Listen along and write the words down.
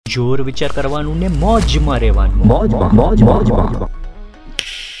જોર વિચાર કરવાનું ને મોજમાં રહેવાનું.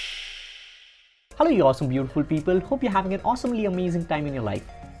 Hello, you awesome, beautiful people. Hope you're having an awesomely amazing time in your life.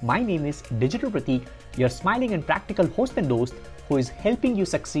 My name is Digital Pratik, your smiling and practical host and host who is helping you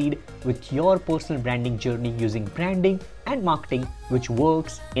succeed with your personal branding journey using branding and marketing which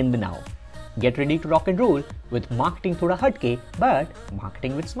works in the now. Get ready to rock and roll with marketing thoda hatke, but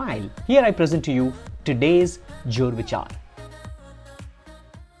marketing with smile. Here I present to you today's Jor Vichar.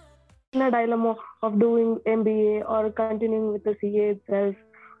 In a dilemma of doing MBA or continuing with the CA itself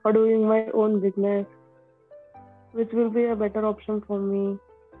or doing my own business, which will be a better option for me?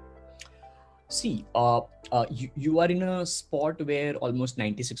 See, you are in a spot where almost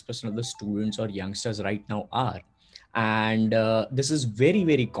 96% of the students or youngsters right now are. And this is very,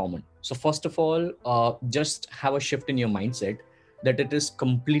 very common. So first of all, just have a shift in your mindset that it is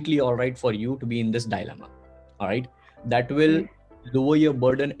completely all right for you to be in this dilemma. All right. That will lower your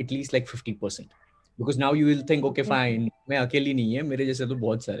burden at least like 50%. Because now you will think, okay, fine, मैं अकेली नहीं है, मेरे जैसे तो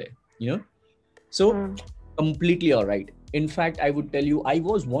बहुत सारे, you know? So completely all right. In fact, I would tell you, I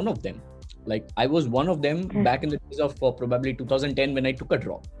was one of them. Like I was one of them back in the days of probably 2010 when I took a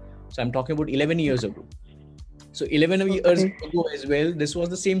drop. So I'm talking about 11 years ago. So 11 years ago as well, this was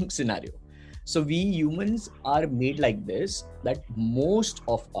the same scenario. So we humans are made like this, that most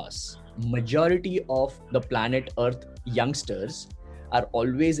of us, majority of the planet Earth youngsters are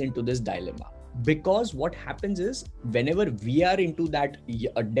always into this dilemma. Because what happens is whenever we are into that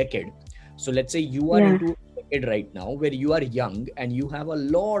a decade, so let's say you are into a decade right now where you are young and you have a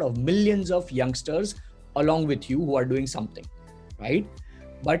lot of millions of youngsters along with you who are doing something, right?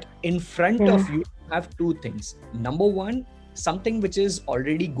 But in front of you have two things. Number one, something which is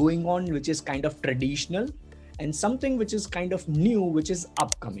already going on, which is kind of traditional, and something which is kind of new, which is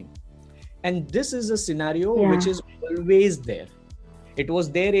upcoming. And this is a scenario which is always there. It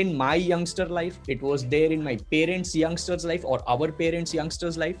was there in my youngster life. It was there in my parents' youngsters' life or our parents'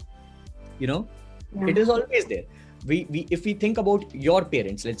 youngsters' life. You know, it is always there. If we think about your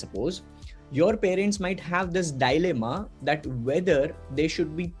parents, let's suppose, your parents might have this dilemma that whether they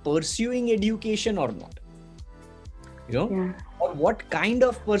should be pursuing education or not. You know, or what kind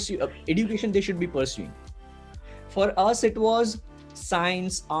of education they should be pursuing. For us, it was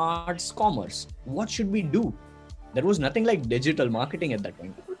science, arts, commerce. What should we do? There was nothing like digital marketing at that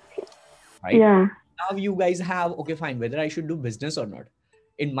point, right? Now you guys have, okay, fine, whether I should do business or not.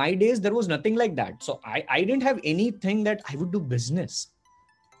 In my days, there was nothing like that. So I didn't have anything that I would do business,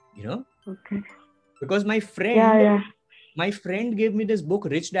 you know, because my friend gave me this book,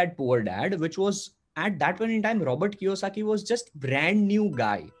 Rich Dad, Poor Dad, which was at that point in time, Robert Kiyosaki was just brand new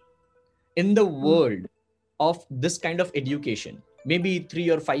guy in the world of this kind of education, maybe 3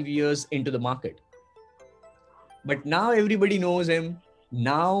 or 5 years into the market. But now everybody knows him.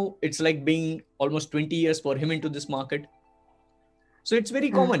 Now it's like being almost 20 years for him into this market. So it's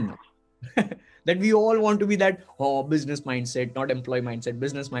very common now that we all want to be that business mindset, not employee mindset,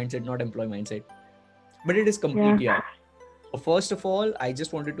 business mindset, not employee mindset. But it is completely out. So first of all, I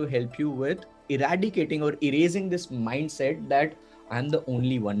just wanted to help you with eradicating or erasing this mindset that I'm the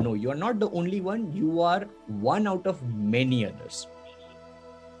only one. No, you're not the only one. You are one out of many others.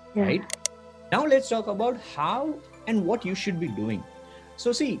 Right? Now let's talk about how and what you should be doing.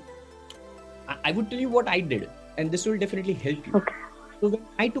 So see, I would tell you what I did, and this will definitely help you. So when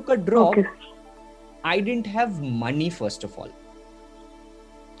I took a drop, I didn't have money first of all.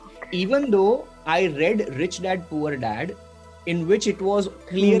 Even though I read Rich Dad, Poor Dad, in which it was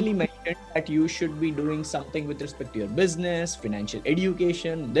clearly mentioned that you should be doing something with respect to your business, financial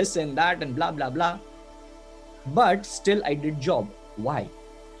education, this and that and blah, blah, blah. But still I did job. Why?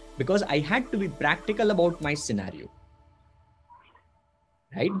 Because I had to be practical about my scenario.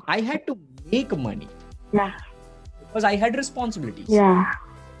 Right? I had to make money. Because I had responsibilities.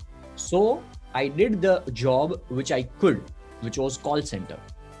 So I did the job which I could, which was call center.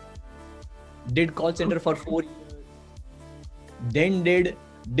 Did call center for 4 years. Then did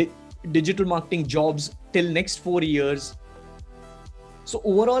digital marketing jobs till next 4 years. So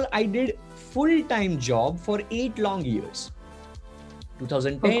overall, I did full-time job for 8 long years.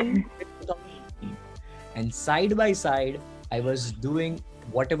 2010 to 2018. And side by side, I was doing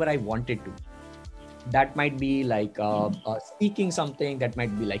whatever I wanted to. That might be like speaking something, that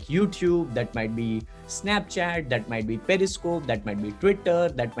might be like YouTube, that might be Snapchat, that might be Periscope, that might be Twitter,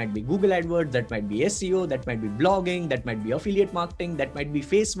 that might be Google AdWords, that might be SEO, that might be blogging, that might be affiliate marketing, that might be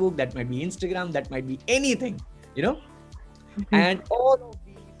Facebook, that might be Instagram, that might be anything, you know? And all of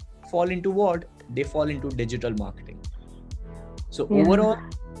these fall into what? They fall into digital marketing. So overall,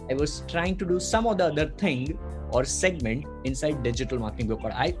 I was trying to do some or the other thing or segment inside digital marketing.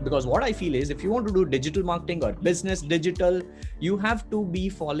 Because what I feel is, if you want to do digital marketing or business digital, you have to be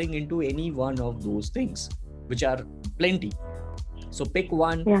falling into any one of those things, which are plenty. So pick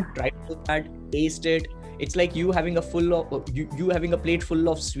one, try to do that, taste it. It's like you having a plate full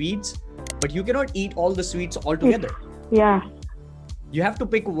of sweets, but you cannot eat all the sweets all together. Yeah. You have to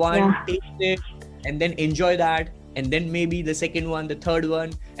pick one, taste it, and then enjoy that. And then maybe the second one, the third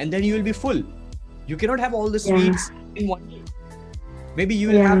one, and then you will be full. You cannot have all the sweets in one day. Maybe you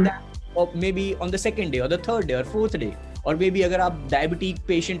will have that, or maybe on the second day or the third day or fourth day. और maybe अगर आप diabetic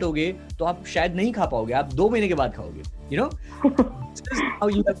patient होगे तो आप शायद नहीं खा पाओगे, आप 2 महीने के बाद खाओगे. You know, this is how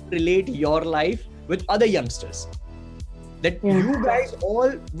you have to relate your life with other youngsters. That you guys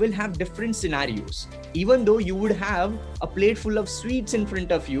all will have different scenarios. Even though you would have a plate full of sweets in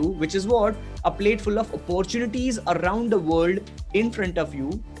front of you, which is what? A plate full of opportunities around the world in front of you.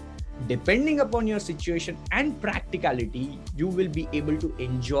 Depending upon your situation and practicality, you will be able to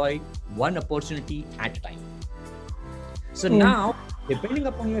enjoy one opportunity at a time. So now, depending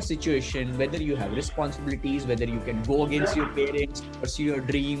upon your situation, whether you have responsibilities, whether you can go against your parents, pursue your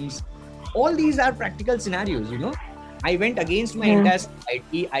dreams, all these are practical scenarios, you know. I went against my entire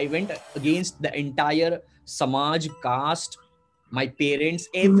society. I went against the entire Samaj, caste, my parents,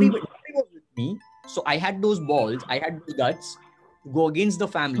 everybody was with me. So I had those balls, I had the guts to go against the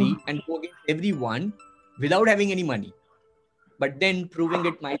family and go against everyone without having any money. But then proving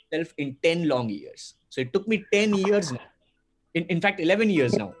it myself in 10 long years. So it took me 10 years now. In fact, 11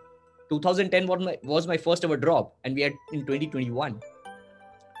 years now. 2010 was my first ever drop, and we are in 2021.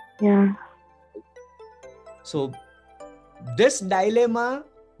 Yeah. So this dilemma,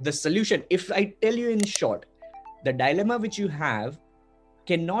 the solution, if I tell you in short, the dilemma which you have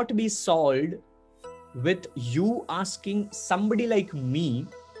cannot be solved with you asking somebody like me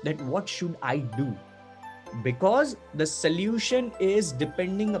that what should I do? Because the solution is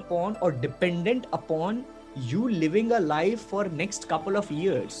dependent upon you living a life for next couple of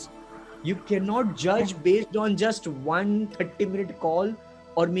years. You cannot judge based on just one 30-minute call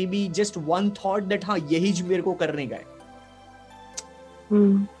or maybe just one thought that हाँ यही जो मेरे को करने का है.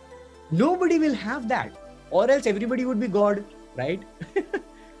 Nobody will have that, or else everybody would be God, right?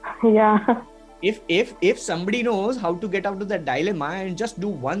 Yeah. If somebody knows how to get out of that dilemma and just do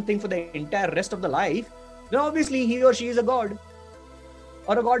one thing for the entire rest of the life, then obviously he or she is a god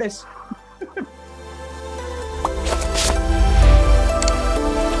or a goddess.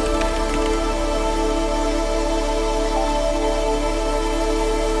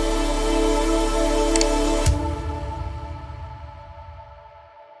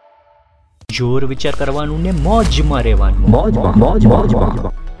 જોર વિચાર કરવાનું ને મોજમાં રહેવાનું. મોજ.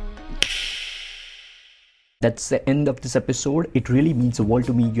 That's the end of this episode. It really means the world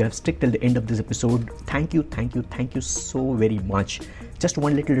to me. You have stuck till the end of this episode. Thank you so very much. Just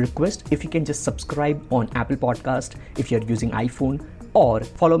one little request. If you can just subscribe on Apple Podcast if you're using iPhone, or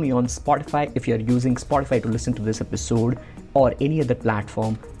follow me on Spotify if you're using Spotify to listen to this episode, or any other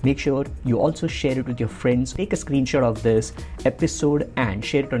platform. Make sure you also share it with your friends. Take a screenshot of this episode and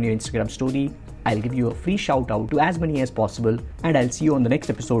share it on your Instagram story. I'll give you a free shout out to as many as possible, and I'll see you on the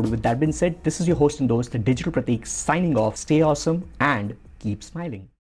next episode. With that being said, this is your host and host, the Digital Pratik, signing off. Stay awesome and keep smiling.